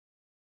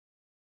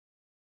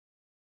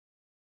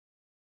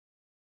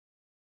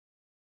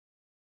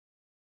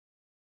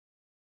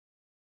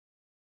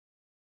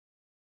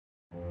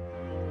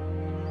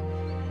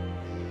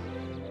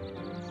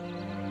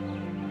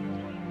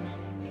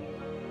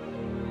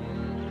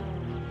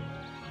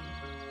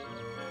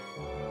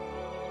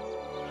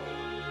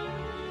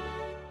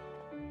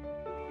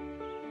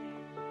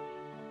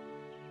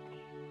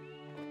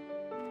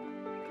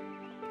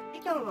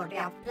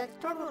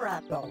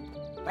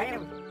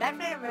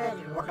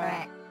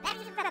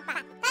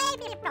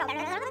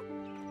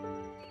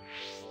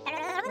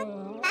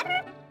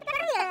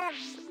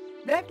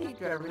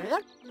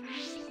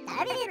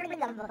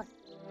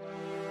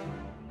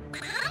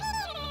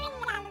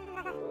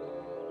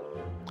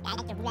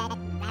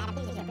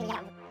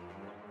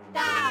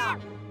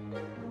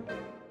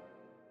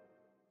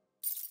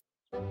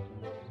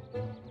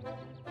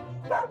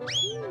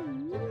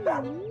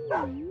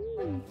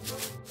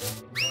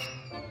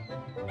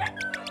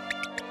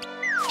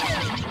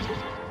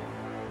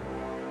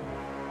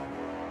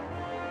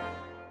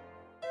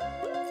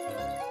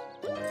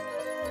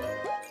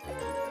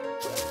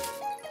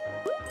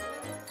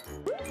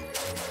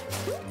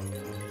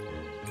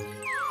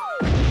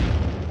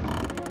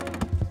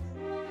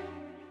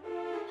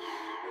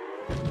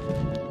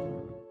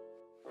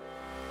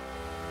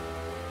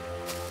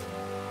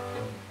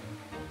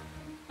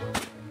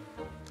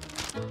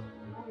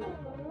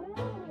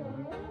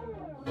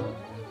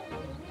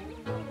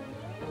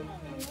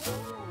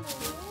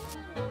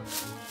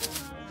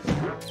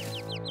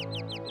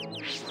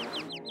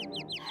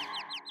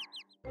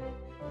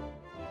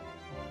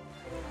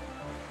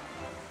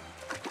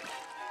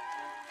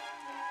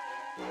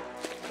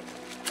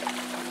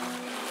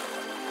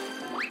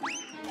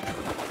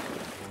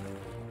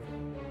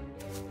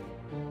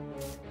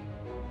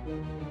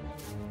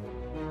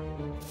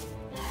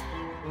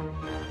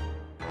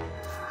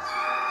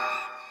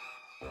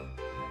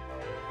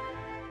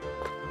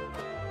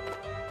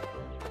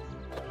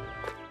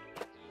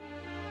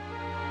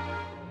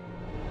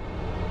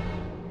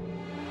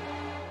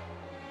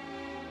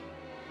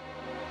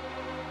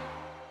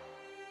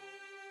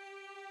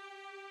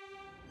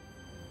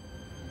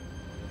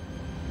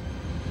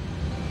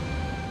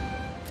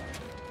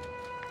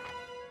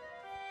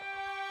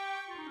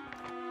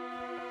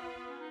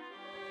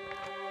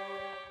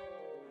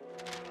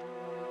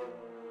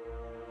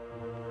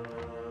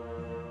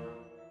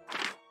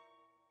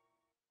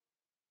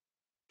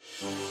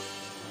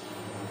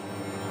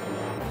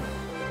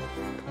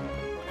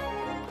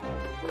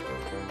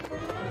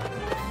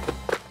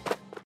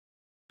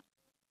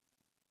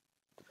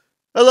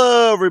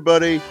Hello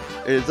everybody,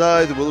 it is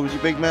I, the Luigi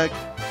Big Mac,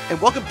 and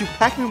welcome to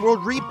Pac-Man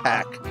World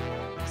Re-Pac.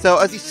 So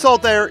as you saw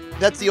there,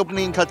 that's the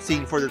opening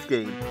cutscene for this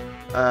game.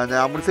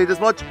 Now I'm going to say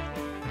this much,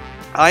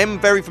 I am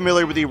very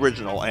familiar with the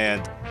original,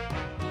 and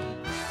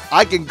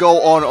I can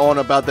go on and on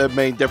about the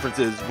main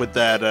differences with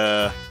that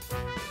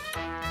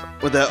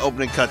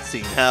opening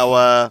cutscene.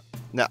 How,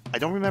 now, I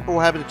don't remember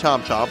what happened to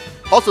Chomp Chomp.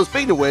 Also,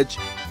 speaking of which,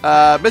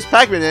 Miss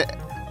Pac-Man,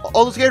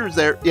 all those characters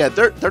there, yeah,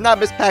 they're not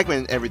Miss Pac-Man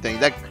and everything.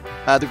 That,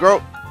 the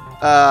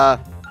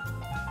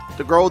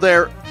girl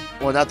there,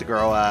 well, not the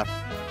girl,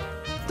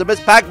 the Miss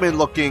Pac-Man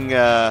looking,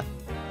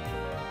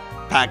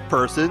 Pac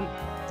person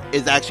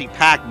is actually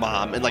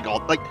Pac-Mom, and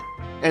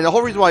and the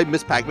whole reason why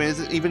Miss Pac-Man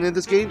isn't even in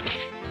this game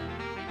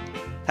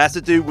has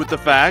to do with the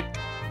fact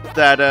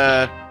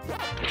that,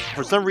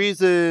 for some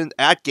reason,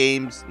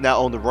 AtGames now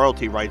own the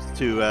royalty rights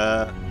to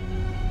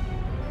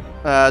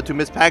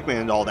Miss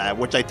Pac-Man and all that,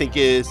 which I think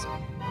is,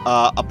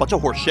 a bunch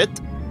of horseshit.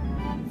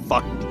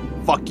 Fuck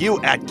you,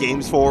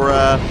 AtGames,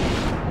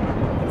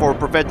 for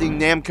preventing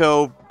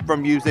Namco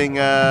from using,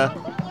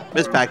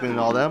 Miss Pac-Man and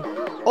all them.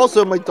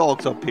 Also, my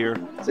dog's up here.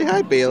 Say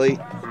hi, Bailey.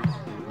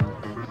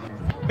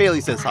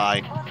 Bailey says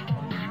hi.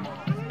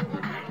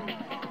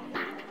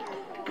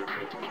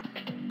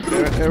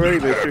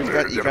 Alright, mister,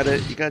 you gotta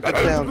jump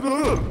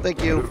down.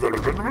 Thank you.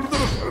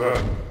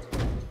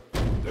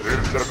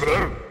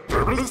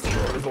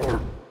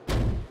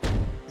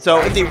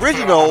 So in the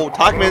original,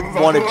 Pac-Man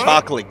wanted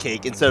chocolate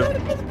cake instead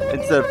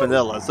of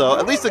vanilla. So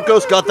at least the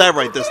ghost got that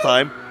right this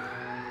time.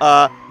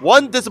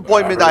 One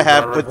disappointment I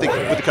have with the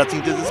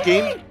cutscenes in this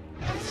game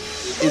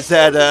is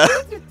that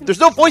there's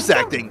no voice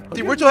acting.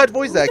 The original had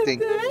voice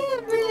acting.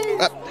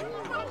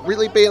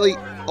 Really, Bailey?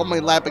 On my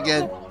lap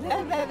again?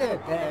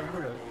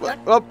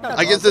 Well,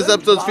 I guess this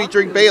episode's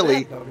featuring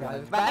Bailey.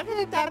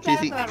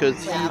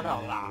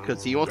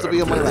 Because he wants to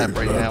be on my lap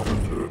right now.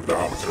 You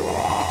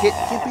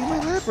can't be on my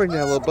lap right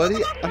now, little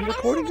buddy. I'm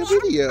recording a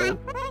video.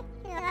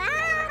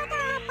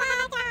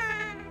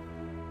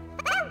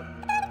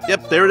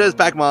 Yep, there it is,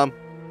 Pac-Mom.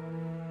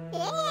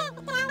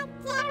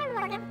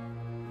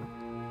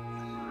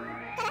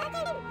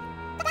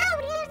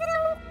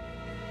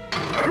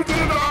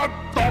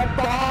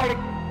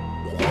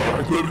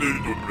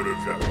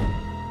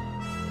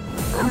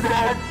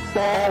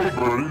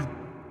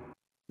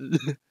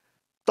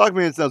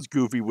 Pac-Man sounds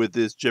goofy with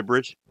this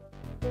gibberish.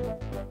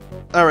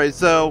 Alright,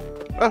 so,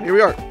 oh, here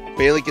we are.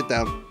 Bailey, get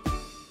down.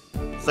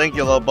 Thank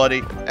you, little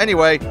buddy.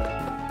 Anyway.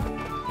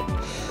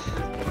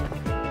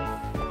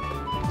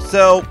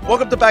 So,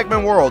 welcome to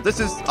Pac-Man World. This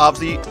is,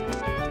 obviously,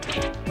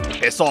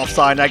 piss off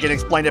sign. I can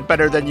explain it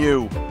better than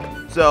you.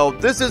 So,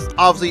 this is,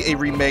 obviously, a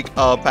remake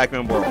of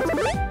Pac-Man World.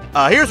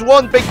 Here's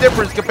one big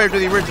difference compared to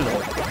the original.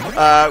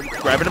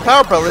 Grabbing a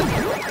power pellet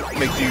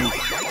makes you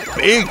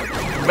big,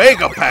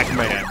 mega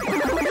Pac-Man.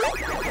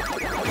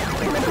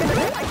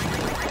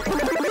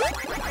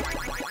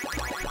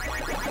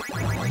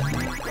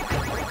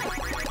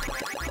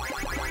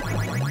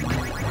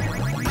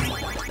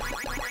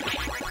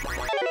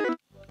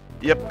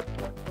 Yep.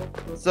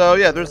 So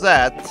yeah, there's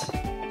that.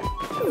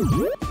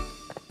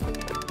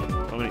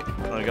 Let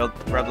me go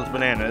grab those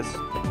bananas.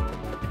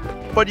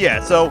 But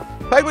yeah, so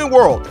Pac-Man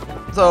World.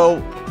 So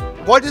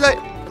why did I?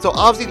 So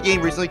obviously the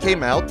game recently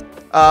came out.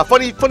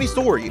 Funny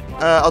story.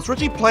 I was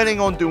originally planning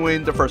on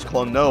doing the first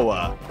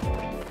Klonoa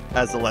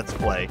as a Let's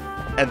Play,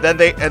 and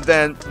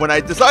then when I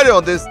decided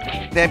on this,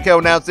 Namco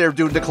announced they were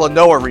doing the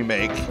Klonoa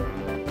remake.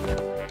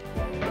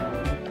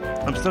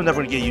 I'm still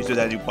never gonna get used to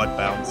that new butt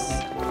bounce.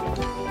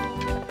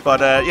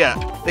 But yeah,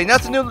 they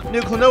announced a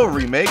new Klonoa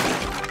remake,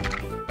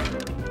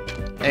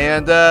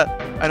 and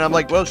I'm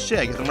like, well, shit,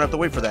 I guess I'm gonna have to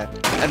wait for that.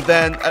 And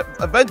then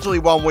eventually,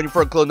 while I'm waiting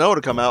for a Klonoa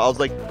to come out, I was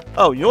like,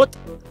 oh, you know what?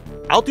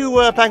 I'll do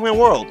Pac-Man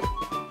World.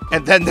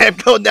 And then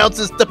Namco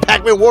announces the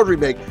Pac-Man World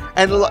remake,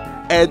 and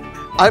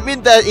I'm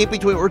in that in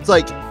between where it's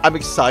like I'm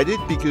excited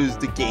because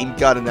the game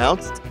got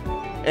announced,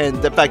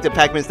 and the fact that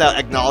Pac-Man's now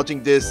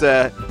acknowledging this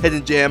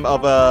hidden gem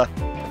of a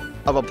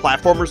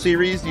platformer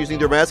series using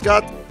their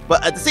mascot.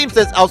 But at the same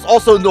sense, I was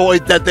also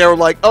annoyed that they were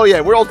like, oh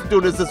yeah, we're also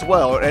doing this as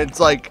well. And it's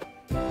like,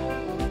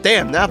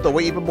 damn, now I have to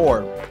wait even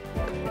more.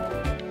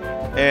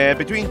 And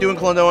between doing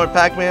Klonoa and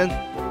Pac-Man,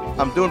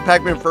 I'm doing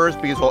Pac-Man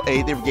first because, well,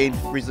 A, the game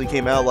recently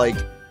came out, like,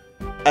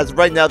 as of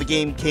right now, the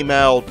game came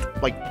out,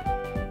 like,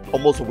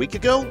 almost a week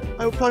ago,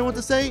 I would probably want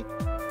to say,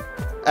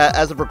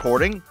 as of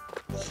recording.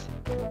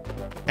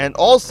 And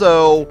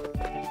also,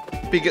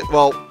 because,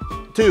 well,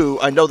 2,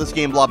 I know this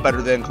game a lot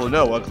better than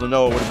Klonoa.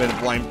 Klonoa would have been a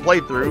blind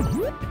playthrough.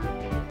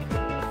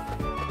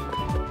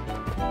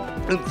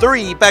 And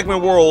 3,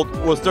 Pac-Man World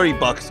was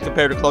 $30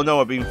 compared to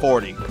Klonoa being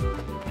 40.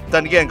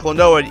 Then again,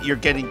 Klonoa, you're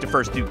getting the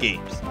first 2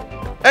 games.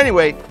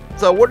 Anyway,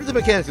 so what are the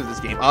mechanics of this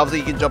game? Obviously,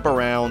 you can jump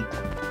around.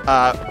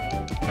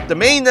 The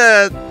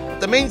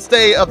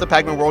mainstay of the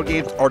Pac-Man World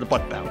games are the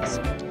butt bounce.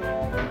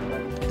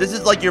 This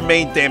is like your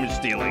main damage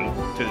dealing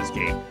to this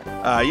game.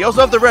 You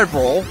also have the red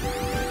roll.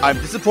 I'm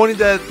disappointed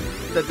that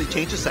they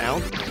changed the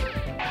sound.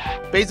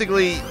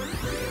 Basically,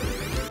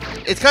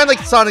 it's kind of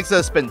like Sonic's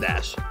spin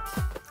dash.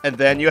 And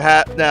then you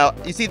have, now,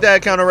 you see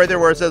that counter right there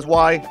where it says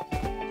Y?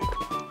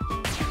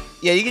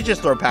 Yeah, you can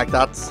just throw Pac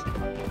Dots.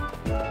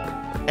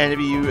 And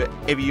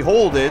if you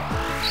hold it,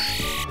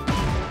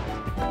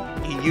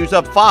 you use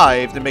up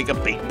 5 to make a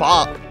big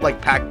bomb, like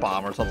Pac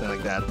Bomb or something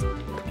like that.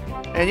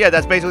 And yeah,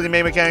 that's basically the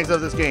main mechanics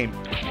of this game.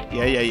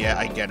 Yeah,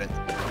 I get it.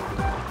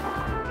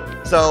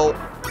 So,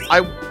 I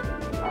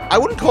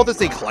wouldn't call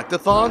this a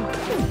collectathon.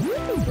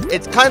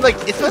 It's kind of like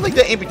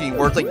the in-between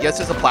where it's like, yes,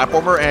 it's a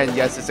platformer, and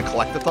yes, it's a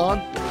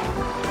collectathon.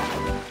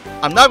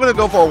 I'm not going to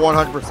go for a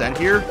 100%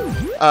 here.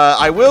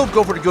 I will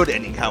go for the good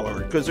ending, however,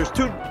 because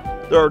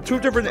there are 2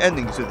 different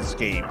endings to this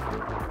game.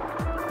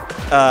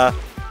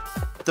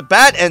 The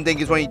bad ending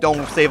is when you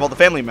don't save all the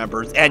family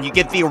members, and you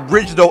get the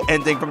original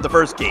ending from the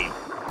first game.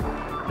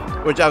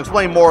 Which I'll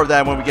explain more of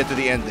that when we get to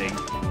the ending.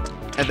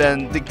 And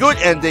then the good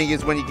ending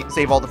is when you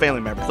save all the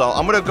family members. So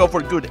I'm going to go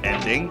for a good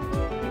ending.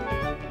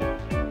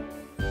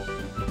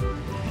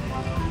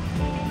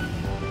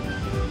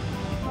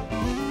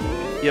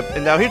 Yep,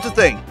 and now here's the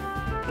thing.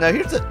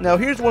 Now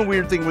here's one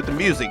weird thing with the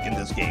music in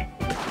this game.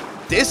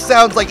 This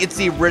sounds like it's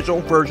the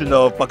original version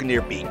of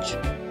Buccaneer Beach.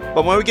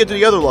 But when we get to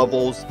the other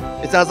levels,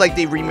 it sounds like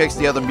they remixed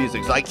the other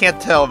music. So I can't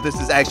tell if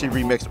this is actually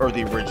remixed or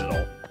the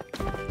original.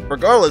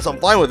 Regardless, I'm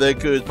fine with it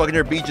because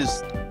Buccaneer Beach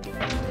is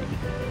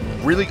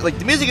really, like,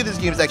 the music in this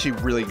game is actually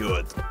really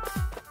good.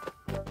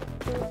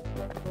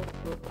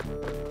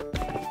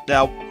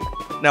 Now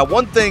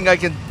one thing I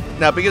can,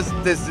 because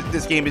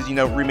this game is,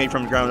 remade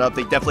from the ground up,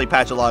 they definitely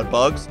patch a lot of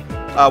bugs.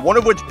 One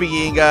of which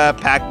being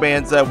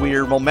Pac-Man's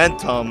weird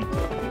momentum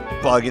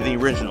bug in the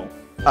original.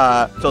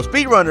 So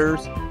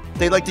speedrunners,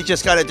 they like to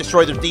just kind of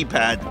destroy their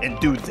D-pad and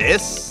do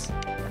this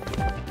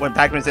when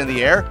Pac-Man's in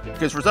the air.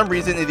 Because for some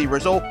reason in the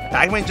original,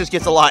 Pac-Man just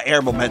gets a lot of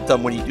air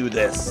momentum when you do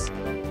this.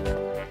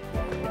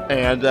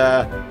 And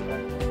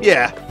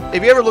yeah,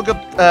 if you ever look up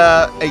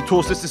a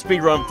tool-assisted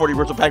speedrun for the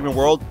original Pac-Man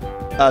World,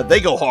 they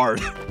go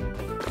hard.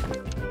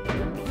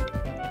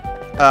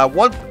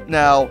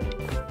 Now,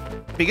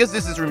 because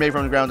this is remade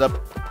from the ground up,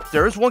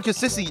 there is one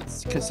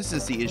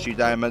consistency issue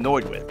that I'm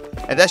annoyed with,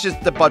 and that's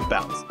just the butt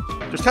bounce.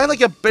 There's kind of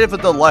like a bit of a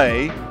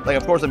delay, like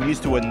of course I'm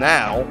used to it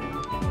now,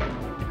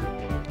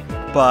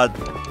 but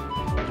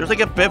there's like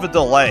a bit of a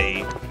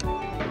delay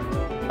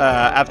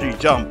after you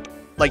jump.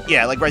 Like,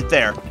 yeah, like right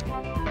there.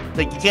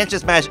 Like, you can't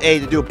just mash A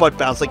to do a butt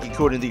bounce like you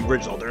could in the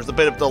original. There's a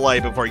bit of delay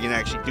before you can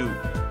actually do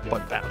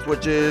butt bounce,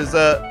 which is,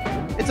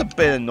 it's a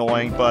bit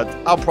annoying, but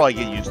I'll probably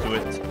get used to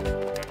it.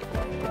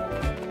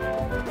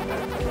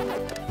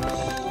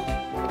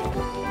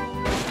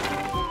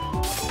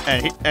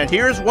 And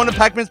here's one of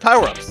Pac-Man's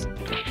power-ups,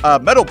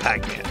 Metal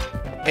Pac-Man.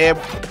 And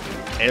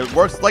it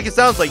works like it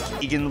sounds like.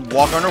 You can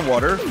walk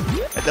underwater,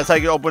 and that's how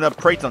you can open up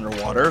crates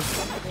underwater.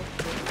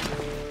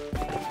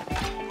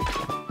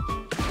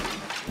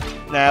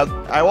 Now,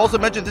 I also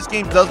mentioned this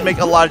game does make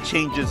a lot of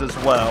changes as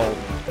well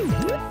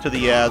to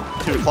the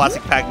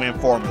classic Pac-Man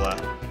formula,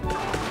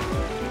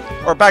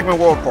 or Pac-Man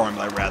World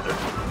formula rather.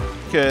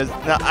 Because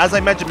now, as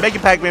I mentioned, Mega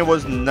Pac-Man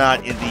was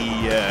not in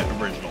the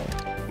original.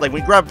 Like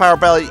when you grab a power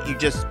pellet, you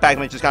just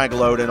Pac-Man just kind of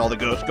glowed, and all the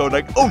ghosts go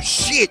like, "Oh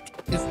shit!"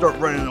 and start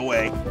running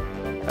away.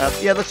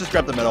 Yeah, let's just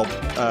grab the metal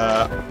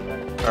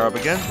power up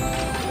again.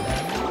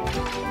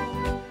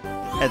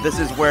 And this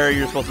is where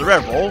you're supposed to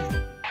rev roll.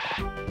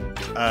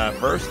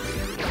 First.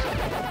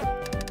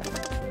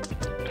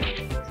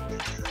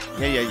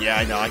 Yeah,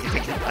 I know. I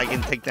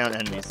can take down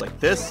enemies like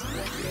this.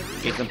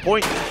 Get them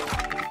point.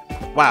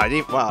 Wow,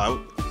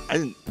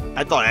 I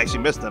thought I actually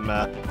missed them.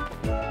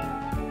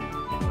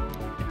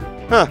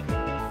 Huh.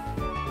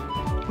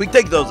 We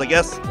take those, I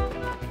guess.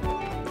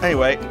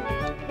 Anyway.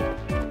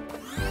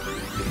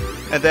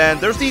 And then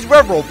there's these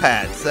rev roll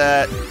pads.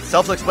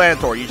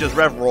 Self-explanatory. You just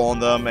rev roll on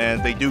them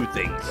and they do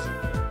things.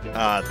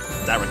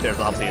 That right there is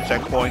obviously a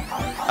checkpoint.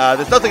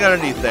 There's nothing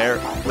underneath there.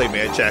 Believe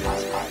me, I checked.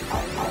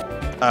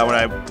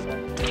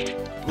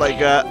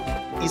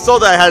 You saw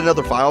that I had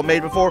another file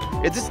made before.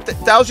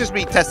 That was just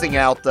me testing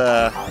out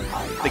the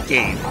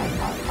game.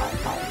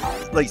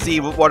 Like, see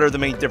what are the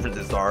main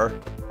differences are.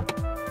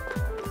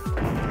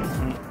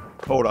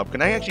 Hold up,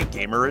 can I actually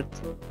gamer it?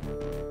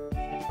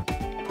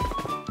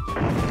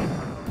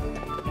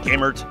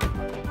 Gamered.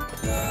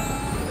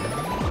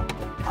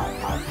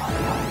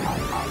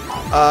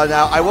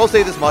 Now I will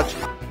say this much: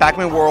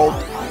 Pac-Man World,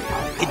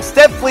 it's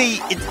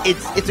definitely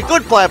it's a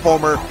good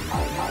platformer.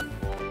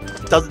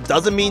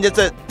 Doesn't mean it's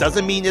a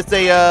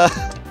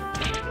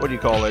what do you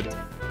call it?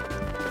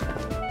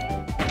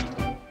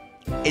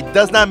 It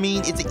does not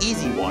mean it's an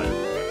easy one.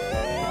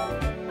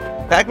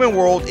 Pac-Man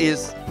World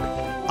is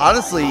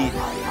honestly,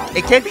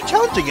 it can be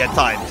challenging at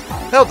times.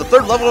 Hell, the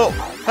third level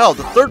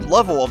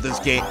of this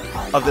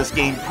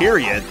game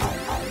period,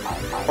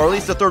 or at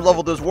least the third level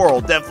of this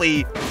world,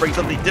 definitely brings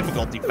up the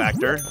difficulty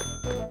factor.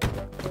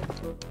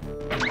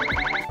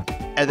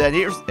 And then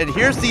here's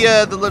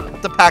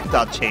the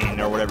Pac-Dot chain,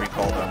 or whatever you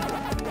call them.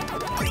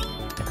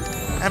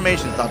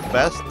 Animation's not the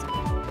best,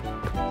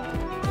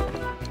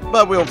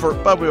 but we'll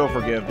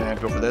forgive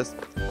Namco for this.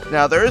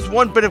 Now there is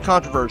one bit of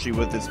controversy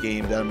with this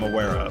game that I'm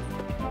aware of.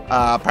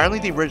 Apparently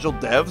the original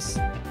devs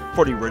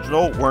for the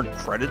original weren't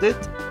credited,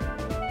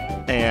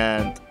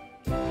 and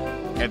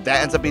if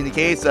that ends up being the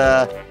case,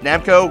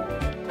 Namco,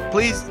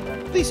 please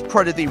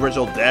credit the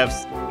original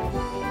devs.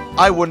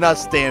 I would not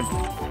stand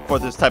for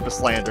this type of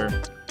slander.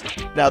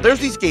 Now there's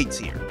these gates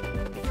here.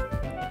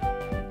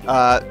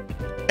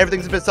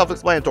 Everything's a bit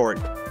self-explanatory.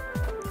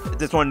 If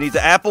this one needs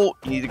an apple,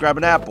 you need to grab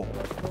an apple.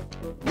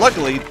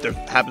 Luckily, there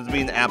happens to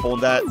be an apple in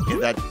that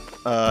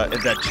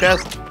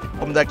chest.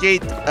 Open that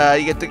gate,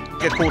 you get to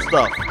get cool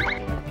stuff.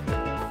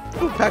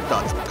 Ooh,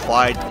 Pac-Dots.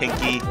 Clyde,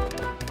 Pinky.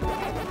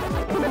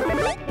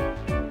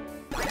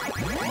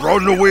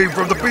 Run away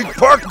from the big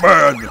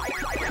Pac-Man!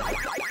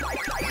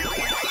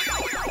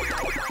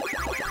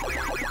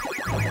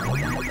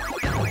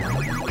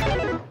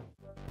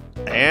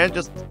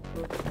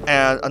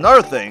 And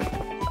another thing,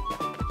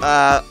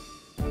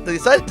 they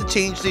decided to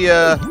change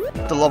the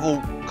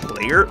level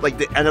clear, like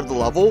the end of the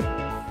level,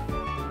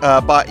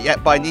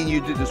 by needing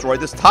you to destroy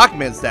this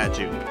Pac-Man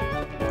statue.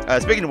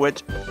 Speaking of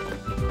which,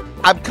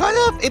 I'm kind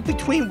of in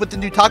between with the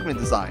new Pac-Man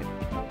design.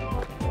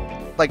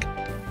 Like,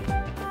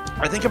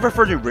 I think I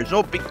prefer the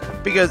original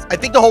because I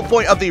think the whole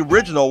point of the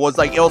original was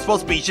like it was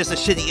supposed to be just a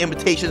shitty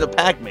imitation of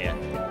Pac-Man.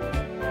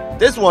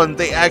 This one,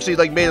 they actually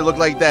like made it look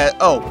like that.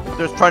 Oh,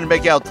 they're trying to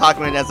make out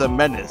Pac-Man as a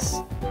menace,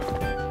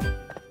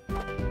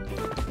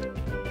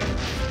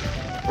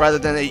 rather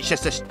than it's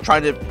just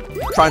trying to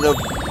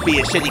be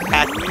a shitty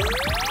Pac-Man.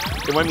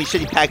 And when I mean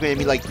shitty Pac-Man, I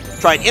mean like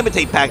try and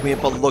imitate Pac-Man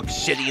but look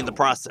shitty in the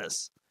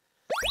process.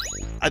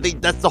 I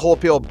think that's the whole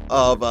appeal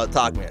of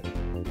Pac-Man.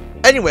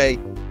 Anyway,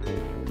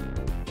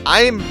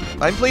 I'm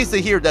pleased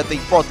to hear that they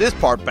brought this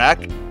part back.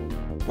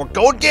 We're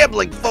going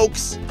gambling,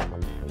 folks.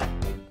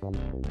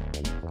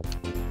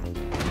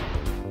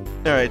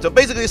 Alright, so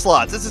basically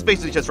slots. This is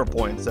basically just for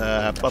points.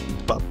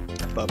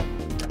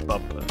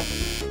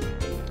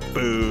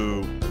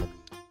 Boo.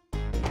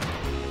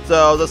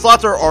 So the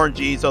slots are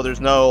RNG, so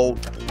there's no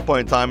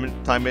point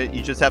in time it.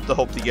 You just have to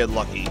hope to get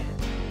lucky.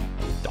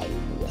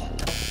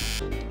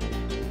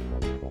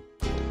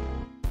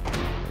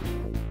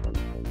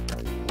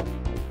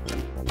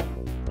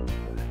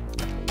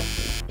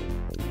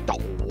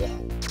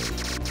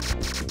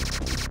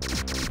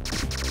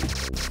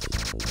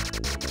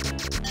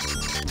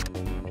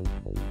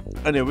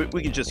 Anyway,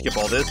 we can just skip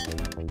all this.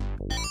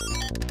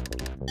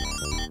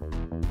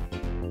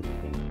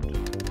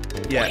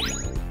 Yeah.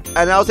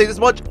 And I'll say this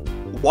much.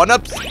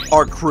 1-ups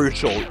are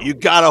crucial. You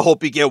gotta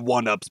hope you get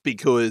 1-ups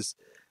because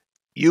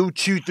you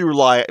chew through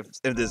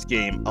lives in this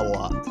game a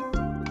lot.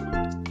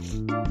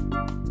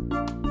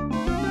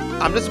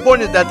 I'm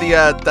disappointed that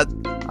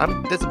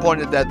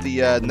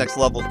the next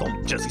levels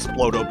don't just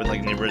explode open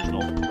like in the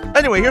original.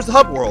 Anyway, here's the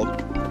hub world.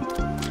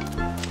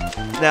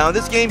 Now in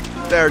this game,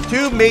 there were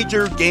two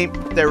major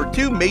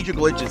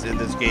glitches in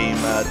this game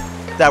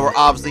that were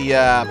obviously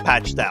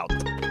patched out.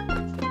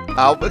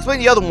 I'll explain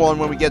the other one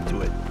when we get to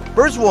it.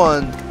 First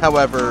one,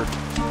 however,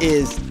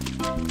 is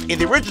in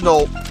the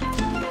original.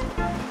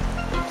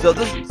 So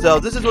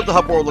this is what the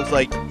hub world looks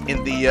like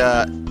in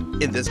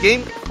this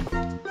game.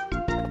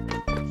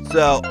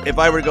 So, if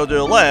I were to go to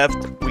the left,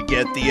 we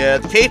get the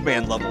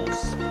caveman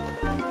levels.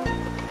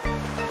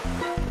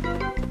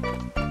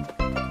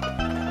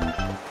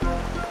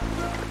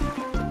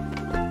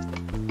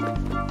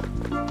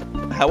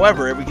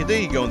 However, if we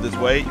continue going this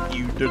way,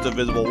 there's a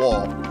visible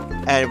wall.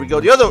 And if we go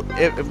the other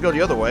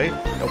way,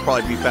 it'll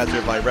probably be faster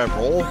if I rev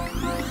roll.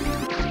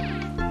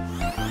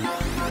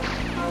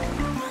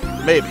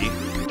 Maybe.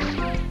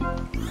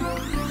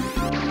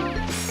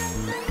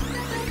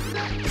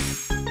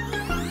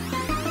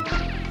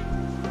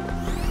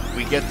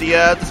 We get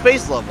the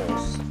space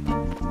levels.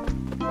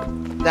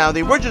 Now in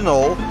the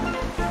original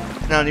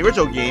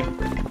game,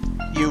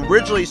 you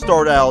originally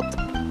start out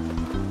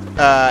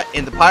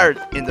in the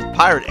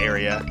pirate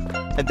area,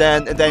 and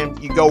then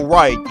you go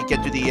right, you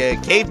get to the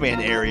caveman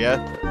area,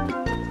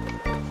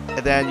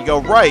 and then you go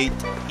right,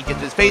 you get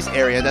to the space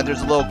area, and then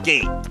there's a little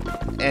gate,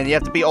 and you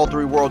have to beat all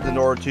 3 worlds in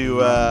order to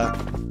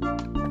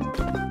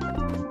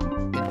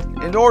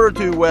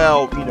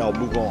well, you know,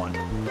 move on.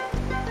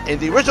 In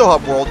the original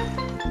hub world,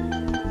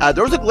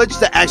 there was a glitch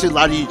that actually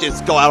allowed you to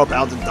just go out of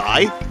bounds and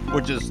die,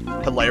 which is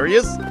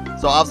hilarious.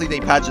 So obviously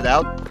they patched it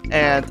out,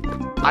 and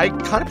I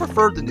kind of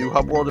preferred the new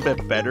hub world a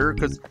bit better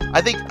because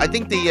I think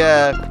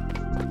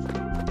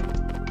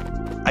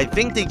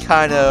they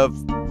kind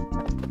of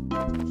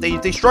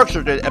they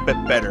structured it a bit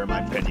better in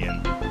my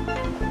opinion.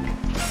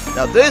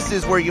 Now this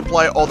is where you can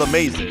play all the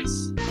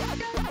mazes.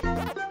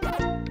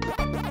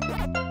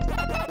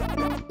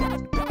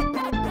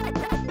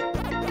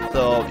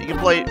 So you can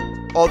play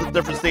all the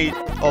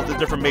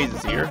different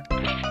mazes here.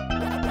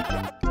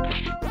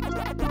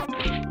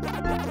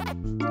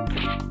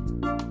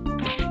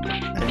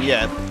 And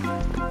yet,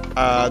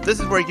 this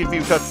is where you can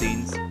view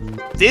cutscenes.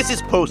 This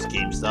is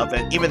post-game stuff,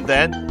 and even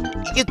then,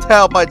 you can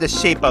tell by the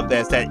shape of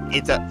this that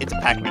it's a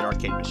Pac-Man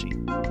arcade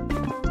machine.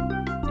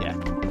 Yeah,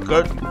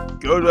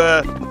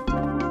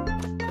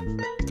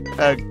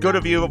 good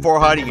of you for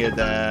hiding it,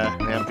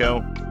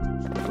 Namco.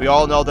 We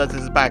all know that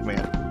this is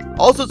Pac-Man.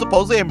 Also,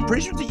 supposedly, I'm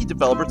pretty sure the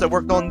developers that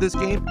worked on this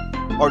game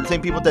are the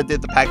same people that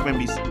did the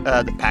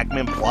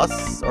Pac-Man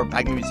Plus, or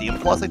Pac-Man Museum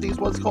Plus, I think is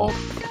what it's called.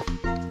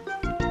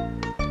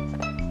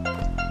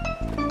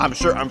 I'm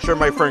sure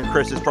my friend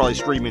Chris is probably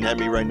screaming at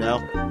me right now,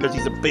 because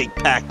he's a big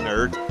Pac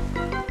nerd.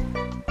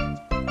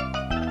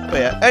 But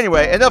yeah,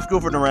 anyway, enough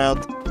goofing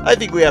around. I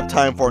think we have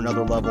time for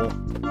another level.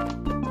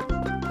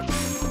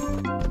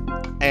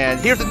 And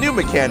here's a new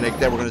mechanic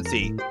that we're going to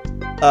see.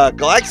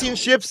 Galaxian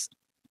ships,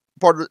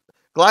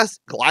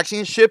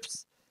 Galaxian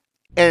ships,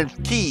 and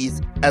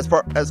keys as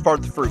part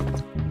of the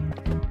fruit.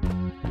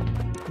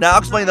 Now I'll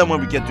explain them when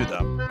we get to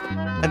them.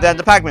 And then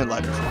the Pac-Man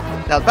letters.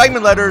 Now the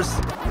Pac-Man letters,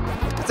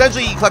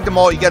 essentially you collect them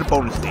all, you get a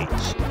bonus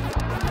stage.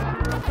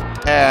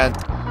 And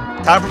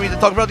time for me to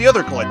talk about the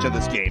other glitch of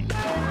this game,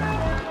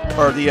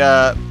 or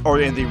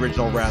in the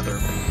original rather.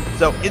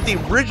 So in the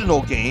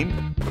original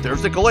game,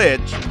 there's a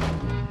glitch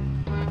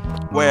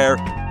where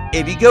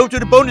if you go to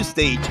the bonus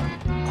stage,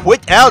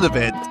 quit out of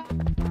it,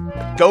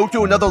 go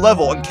to another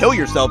level and kill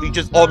yourself, you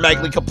just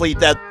automatically complete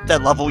that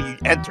level you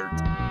entered.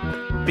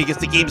 Because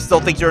the game still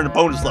thinks you're in a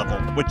bonus level,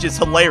 which is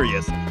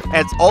hilarious. And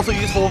it's also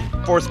useful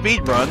for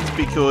speedruns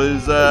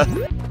because,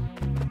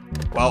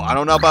 well, I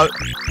don't know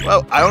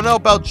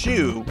about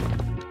you,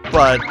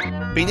 but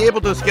being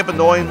able to skip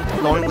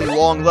annoyingly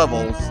long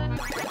levels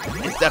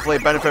is definitely a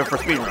benefit for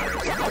speedrunners.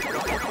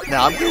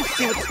 Now, I'm going to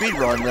see what the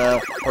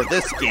speedrun for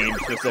this game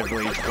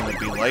specifically is going to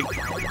be like.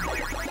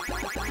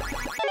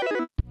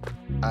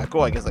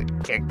 Cool, I guess I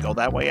can't go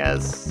that way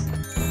as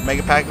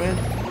Mega Pac-Man.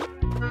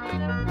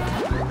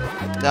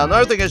 Now,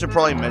 another thing I should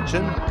probably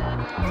mention.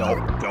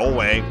 Go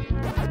away.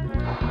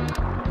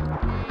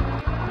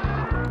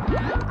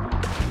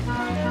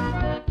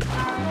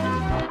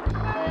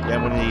 Yeah,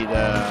 I'm gonna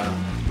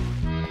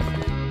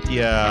need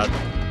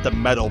the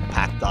metal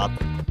packed up.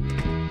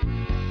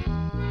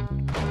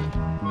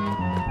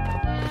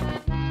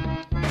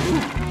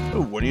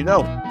 Ooh, what do you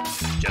know?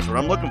 Just what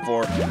I'm looking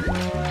for.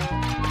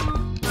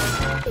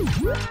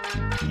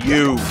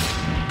 You.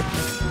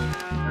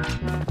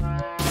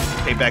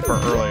 Payback for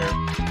earlier.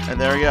 And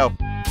there we go.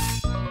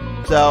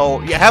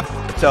 So you have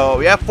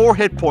 4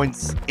 hit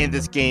points in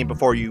this game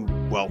before you,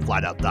 well,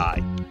 flat out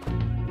die.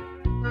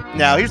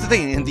 Now here's the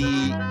thing, in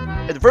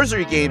the first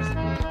 3 games,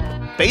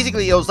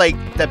 basically it was like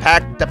the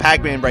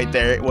Pac-Man right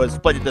there, it was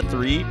split into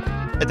 3,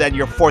 and then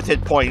your 4th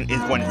hit point is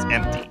when it's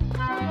empty.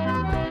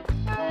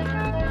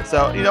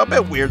 So, you know, a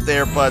bit weird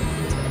there, but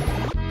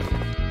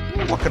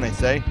what can I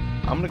say?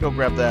 I'm gonna go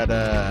grab that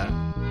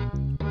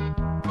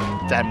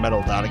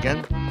metal dot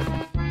again.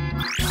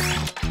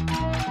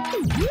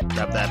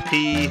 Grab that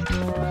P.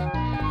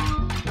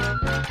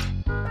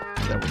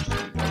 Then we're just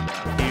gonna go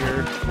down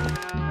here.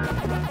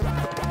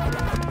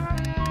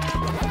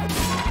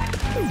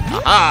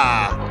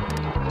 Aha!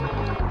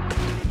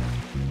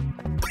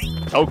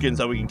 Tokens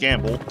so we can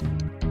gamble.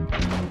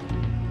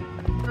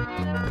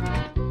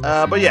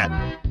 But yeah,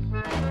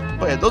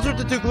 those are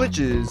the 2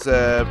 glitches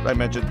I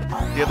mentioned.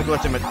 The other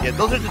glitch I mentioned. Yeah,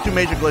 those are the 2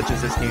 major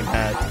glitches this game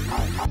had.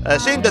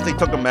 Shame that they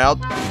took them out,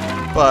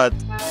 but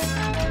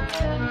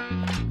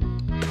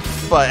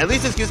But at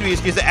least this gives me an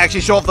excuse to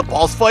actually show off the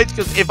boss fights,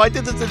 because if I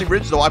did this in the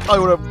original, I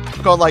probably would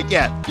have gone like,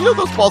 yeah, you know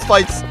those boss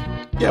fights?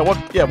 What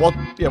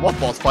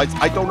boss fights?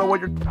 I don't know what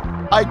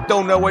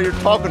you're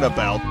talking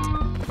about.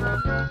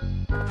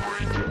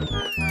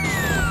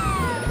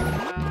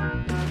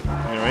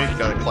 Anyway,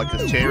 gotta collect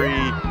this cherry,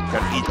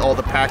 gotta eat all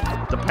the pack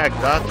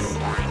dots.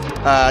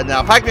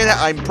 Now Pac-Man,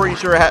 I'm pretty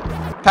sure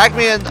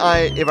Pac-Man,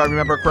 if I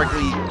remember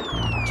correctly,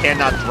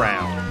 cannot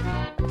drown.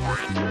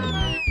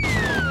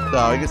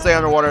 So, you can stay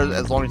underwater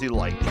as long as you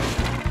like.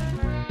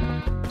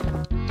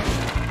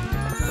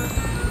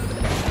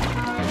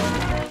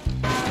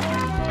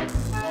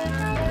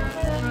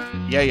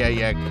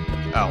 Yeah.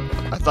 Oh,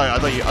 I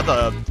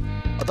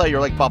thought you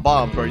were like Bob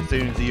Bombs, where as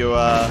soon as you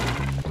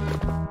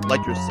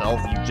like yourself,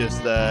 you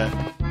just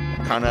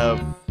kind of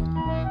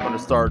want to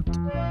start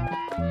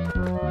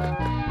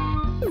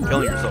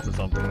killing yourself or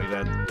something like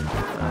that.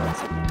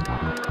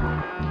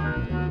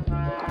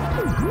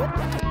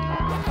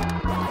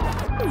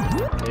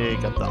 Okay,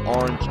 got the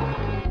orange.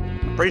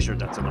 I'm pretty sure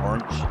that's an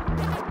orange.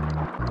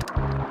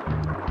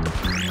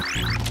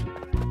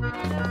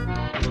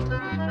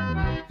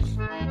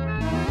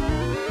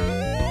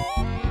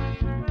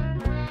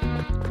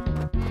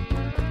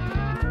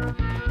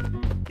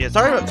 Yeah,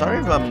 sorry if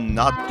I'm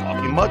not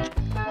talking much.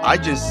 I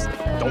just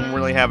don't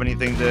really have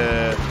anything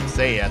to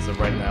say as of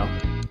right now.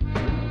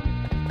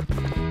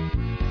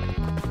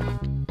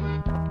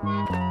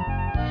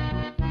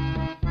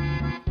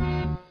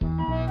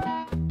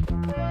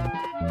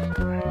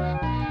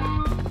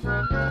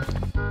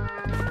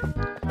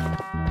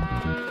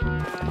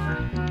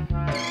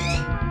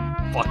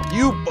 Fuck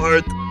you,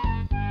 Bert!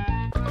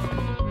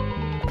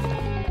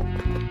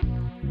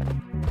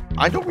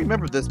 I don't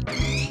remember this.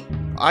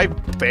 I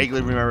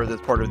vaguely remember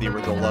this part of the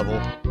original level.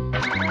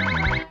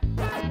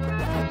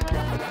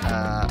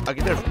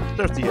 Okay, there's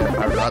the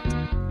power dot.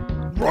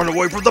 Run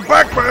away from the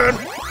Pac-Man!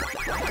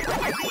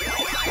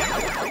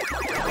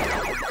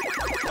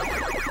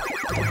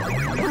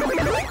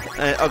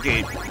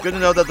 Okay, good to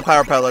know that the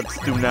power pellets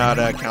do not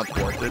count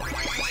towards it.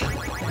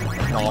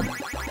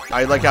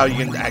 I like how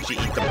you can actually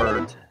eat the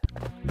bird.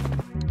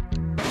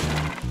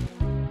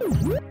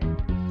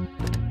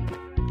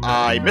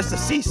 I missed a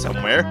C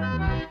somewhere.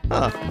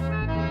 Huh.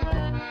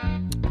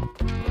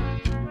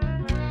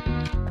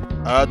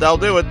 That'll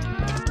do it.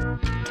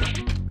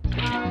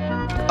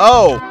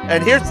 Oh,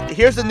 and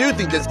here's the new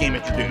thing this game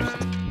introduced.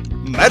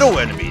 Metal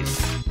enemies.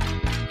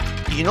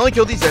 You can only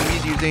kill these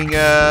enemies using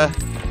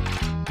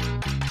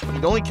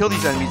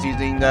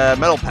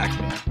Metal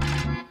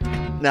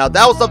Pac-Man. Now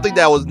that was something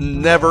that was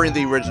never in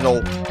the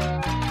original,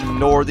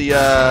 nor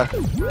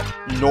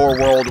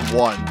World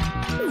 1.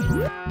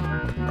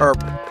 Or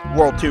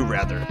World 2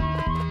 rather.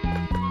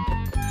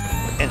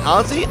 And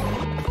honestly,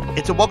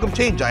 it's a welcome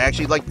change. I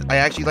actually like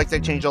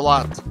that change a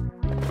lot.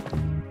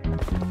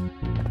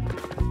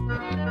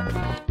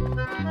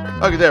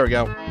 Okay, there we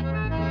go.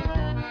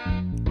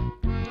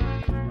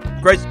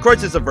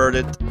 Crisis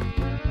averted.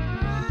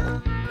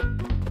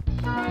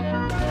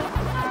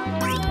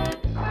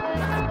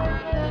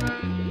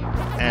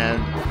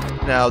 And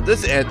now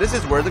this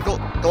is where the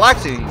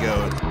Galaxian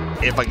goes.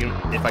 If I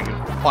can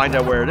find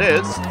out where it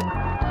is.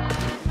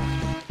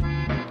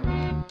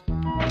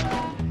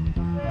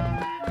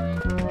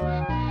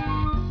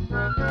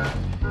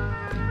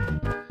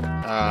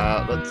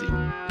 Let's see.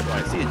 Oh,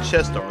 I see a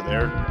chest over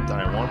there that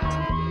I want.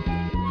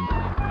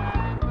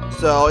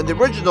 So in the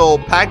original,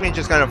 Pac-Man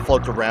just kind of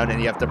floats around, and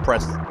you have to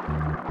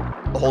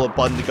hold a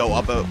button to go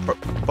up, a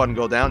button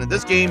to go down. In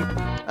this game,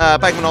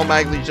 Pac-Man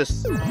automatically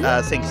just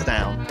sinks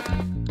down.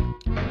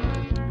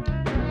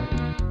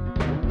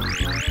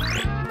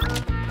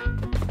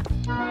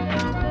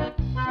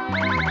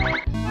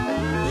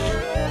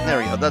 There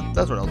we go.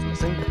 That's what I was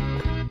missing.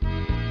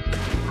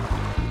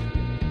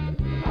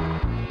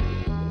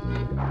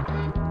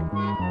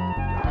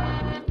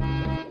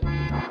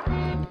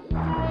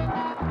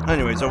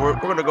 Anyway, so we're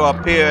gonna go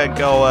up here and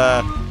go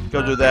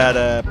do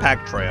that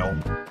pack trail.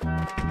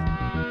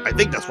 I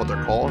think that's what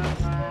they're called.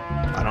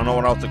 I don't know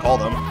what else to call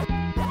them.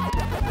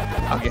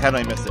 Okay, how did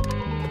I miss it?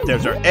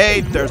 There's our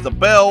A, there's the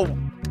bell,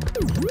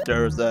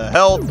 there's the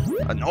health,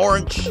 an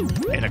orange,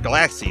 and a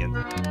Galaxian.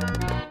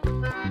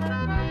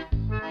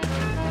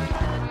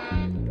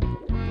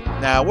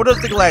 Now, what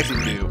does the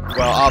Galaxian do?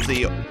 Well,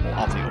 obviously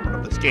open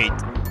up this gate.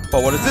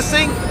 But what is this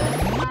thing?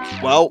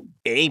 Well,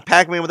 it ain't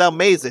Pac-Man without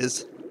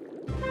mazes.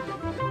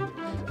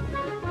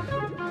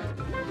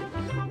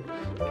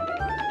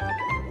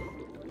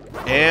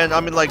 And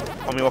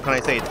what can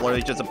I say? It's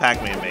literally just a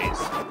Pac-Man maze.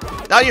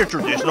 Not your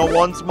traditional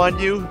ones, mind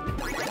you.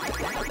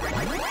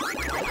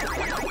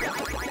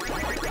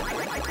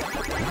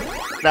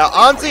 Now,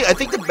 honestly, I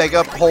think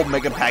the whole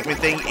Mega Pac-Man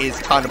thing is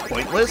kind of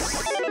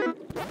pointless.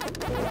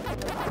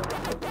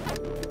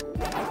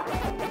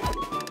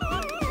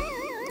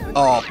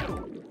 Oh,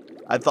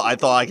 I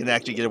thought I could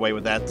actually get away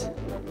with that.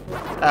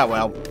 Ah,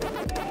 well.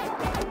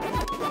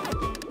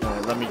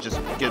 Let me just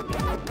get.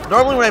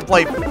 Normally, when I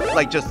play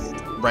just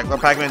regular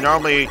Pac-Man,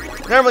 normally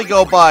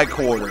go by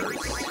quarters.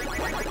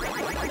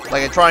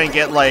 Like, I try and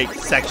get, like,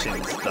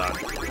 sections done.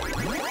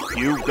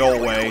 You go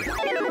away.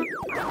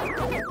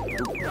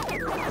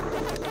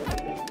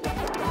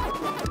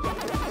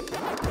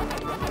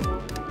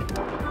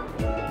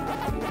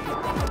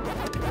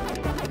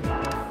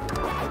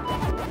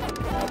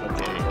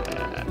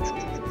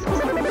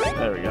 Okay,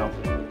 there we go.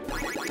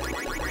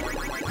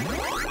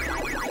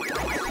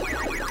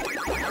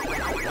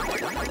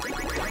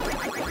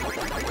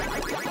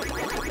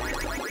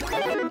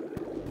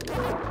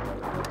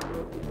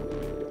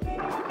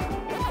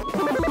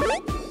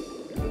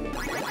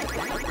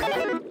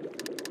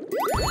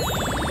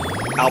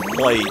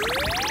 Outplayed.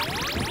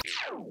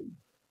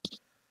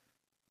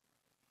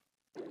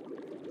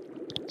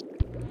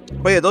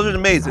 But yeah, those are the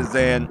mazes,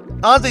 and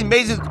honestly,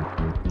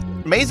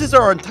 mazes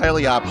are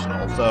entirely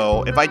optional.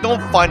 So if I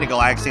don't find a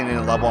Galaxian in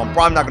a level, I'm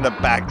probably not going to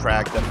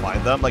backtrack to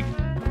find them. Like,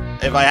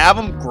 if I have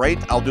them, great,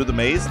 I'll do the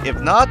maze. If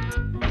not,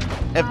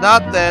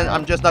 then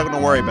I'm just not going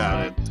to worry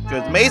about it.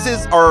 Because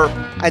mazes are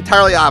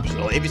entirely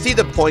optional. If you see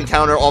the point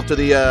counter off to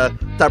the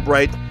top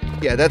right,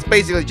 yeah, that's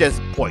basically just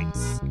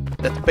points.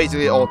 That's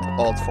basically all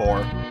it's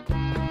for.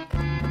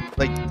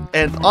 Like,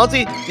 and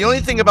honestly, the only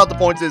thing about the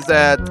points is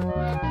that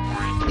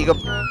you go,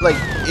 like,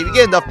 if you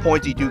get enough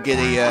points, you do get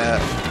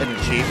an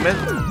achievement.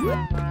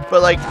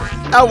 But like,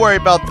 I'll worry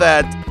about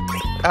that.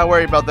 I'll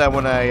worry about that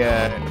when I.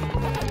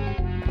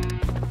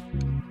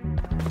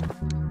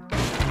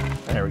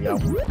 There we go.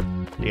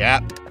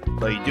 Yeah.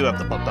 So you do have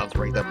to bump down to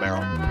break that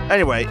barrel.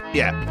 Anyway,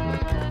 yeah.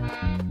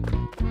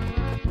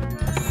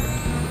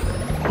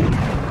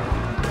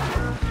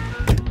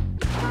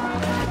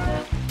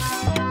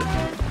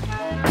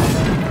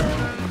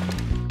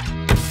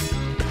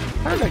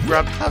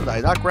 How did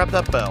I not grab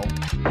that bell?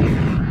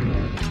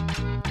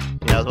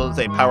 Yeah, I was about to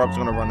say power-up's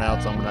gonna run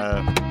out, so I'm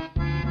gonna...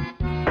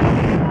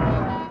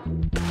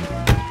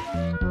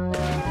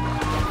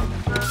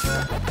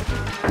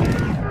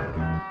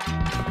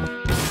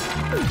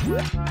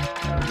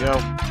 There we go.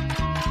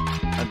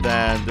 And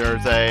then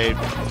there's a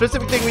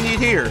specific thing we need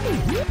here.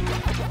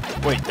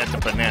 Wait, that's a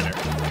banana.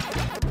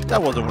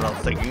 That wasn't what I was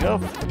thinking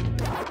of.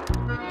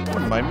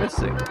 What am I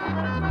missing?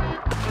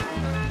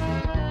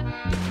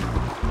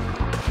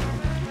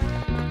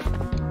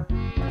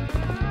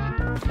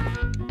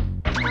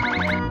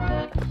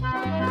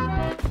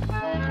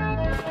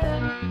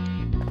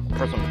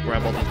 First, I'm gonna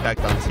grab all these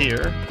backdots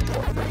here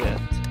before I forget.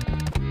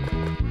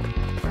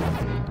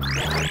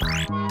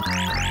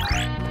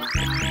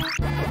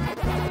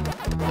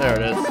 There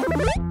it is.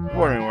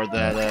 Wondering where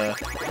that,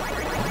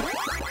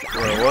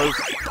 where it was.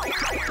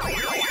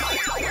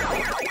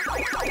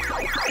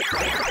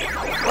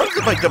 What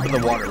if I jump in the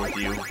water with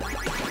you?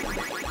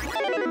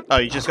 Oh,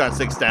 you just got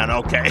 6 down.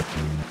 Okay.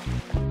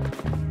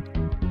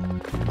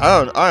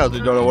 I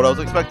honestly don't know what I was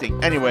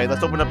expecting. Anyway,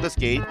 let's open up this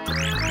gate.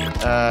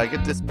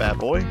 Get this bad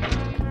boy.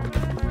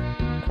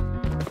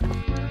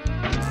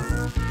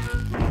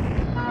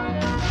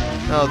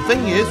 Now, the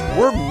thing is,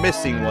 we're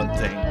missing one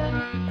thing.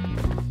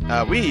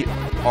 We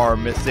are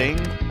missing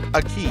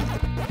a key.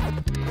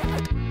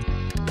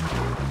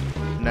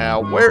 Now,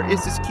 where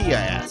is this key,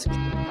 I ask?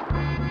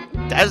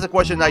 That is a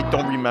question I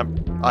don't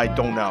remember. I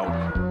don't know.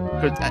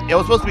 Because it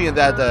was supposed to be in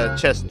that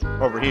chest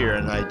over here,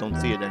 and I don't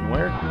see it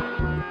anywhere.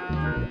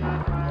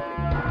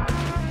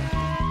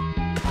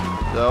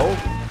 So,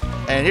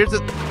 and here's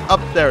it.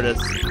 Up there it is.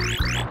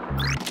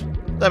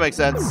 That makes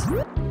sense.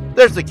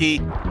 There's the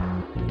key.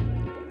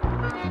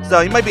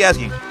 So, you might be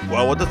asking,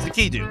 well, what does the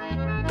key do?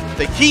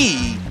 The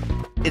key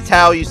is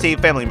how you save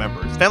family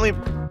members. Family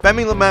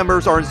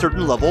members are in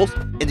certain levels,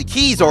 and the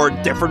keys are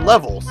in different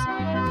levels.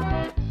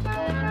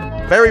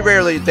 Very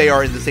rarely they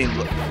are in the same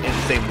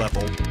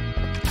level.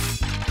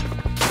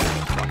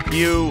 Fuck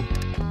you.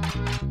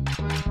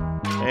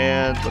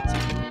 And let's see,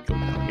 go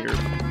down here.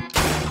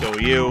 Go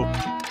you.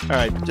 All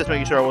right, just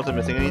making sure I wasn't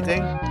missing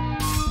anything.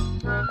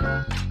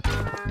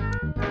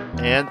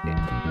 And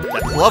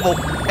that's the level.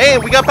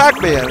 And we got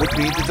Pac-Man, which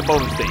means it's a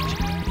bonus stage.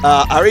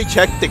 I already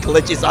checked. The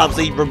glitch is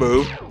obviously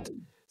removed,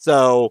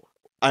 so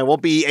I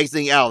won't be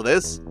exiting out of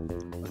this.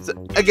 So,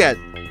 again,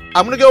 I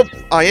am gonna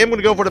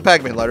go for the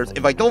Pac-Man letters.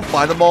 If I don't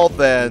find them all,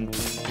 then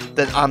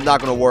I'm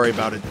not gonna worry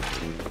about it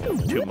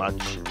too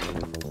much.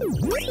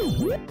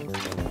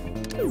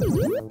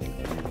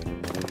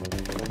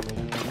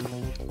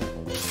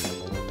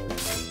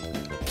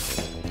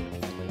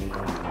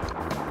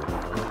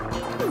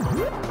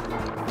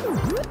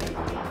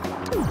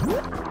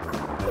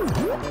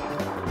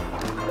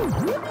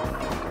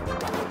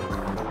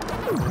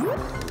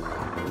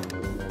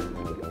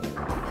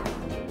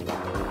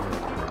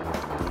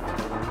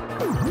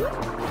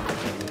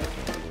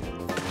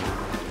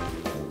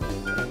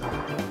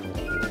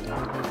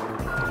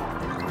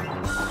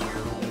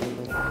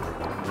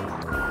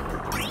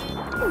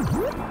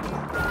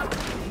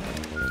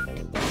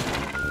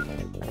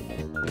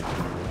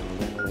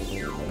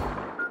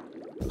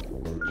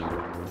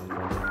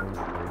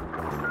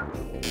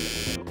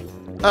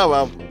 Oh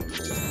well.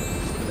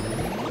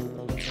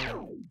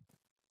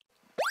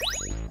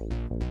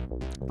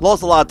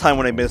 Lost a lot of time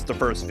when I missed the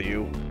first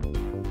few.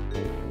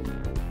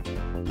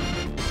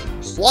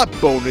 slot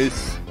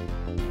bonus.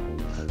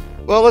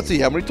 Well, let's see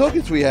how many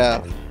tokens we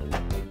have.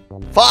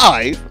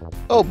 5?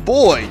 Oh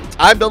boy,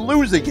 time to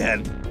lose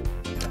again.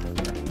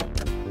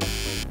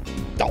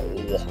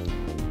 Oh.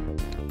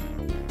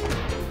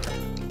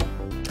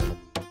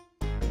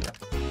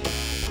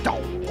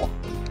 Oh.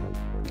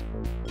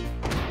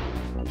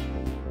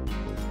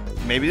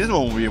 Maybe this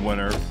one will be a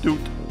winner. Doot.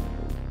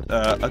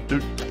 A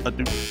doot.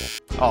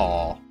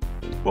 Aw.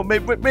 Well,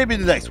 maybe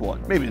the next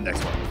one. Maybe the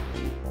next one.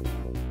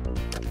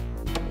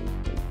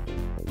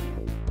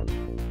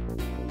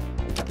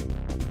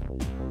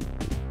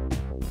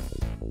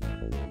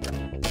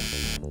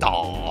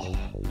 Aw.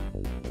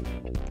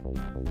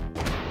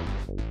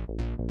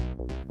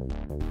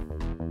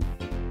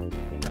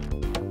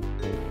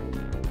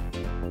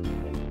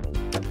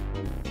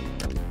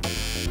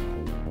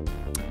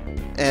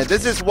 And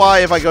this is why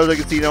if I go to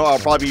the casino, I'll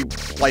probably be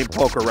playing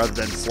poker rather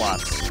than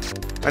slots.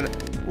 And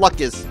luck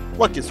is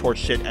horse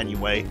shit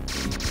anyway.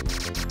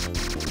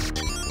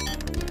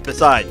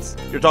 Besides,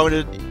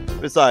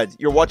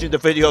 you're watching the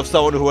video of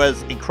someone who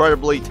has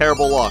incredibly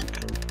terrible luck.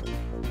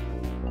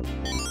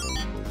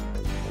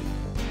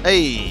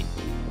 Hey,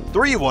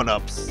 3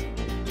 1-ups.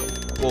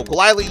 We'll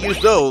gladly use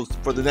those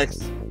for the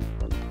next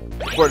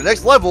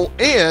level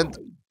and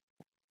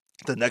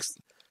the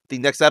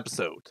next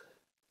episode.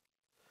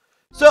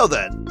 So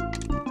then,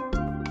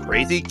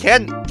 Crazy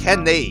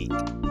Kenade.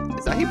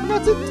 Is that how you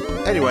pronounce it?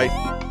 Anyway,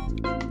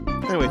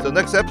 so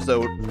next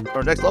episode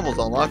or next level's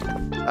unlocked.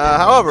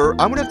 However,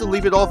 I'm gonna have to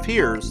leave it off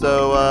here.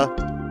 So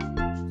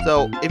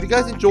if you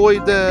guys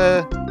enjoyed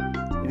the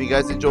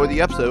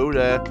episode,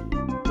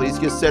 please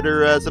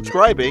consider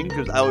subscribing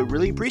because I would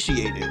really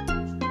appreciate it.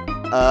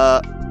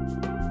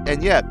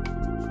 And yeah,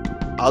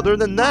 other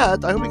than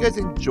that, I hope you guys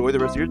enjoy the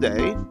rest of your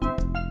day.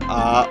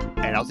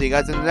 And I'll see you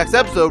guys in the next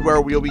episode where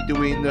we'll be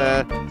doing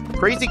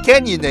Crazy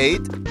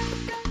Canyonade.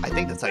 I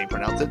think that's how you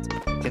pronounce it.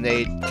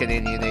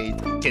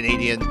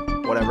 Canadian,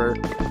 whatever.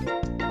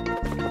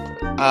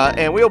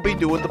 And we'll be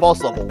doing the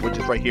boss level, which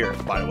is right here,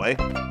 by the way.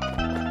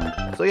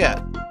 So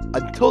yeah,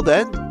 until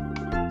then,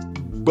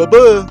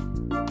 bye-bye.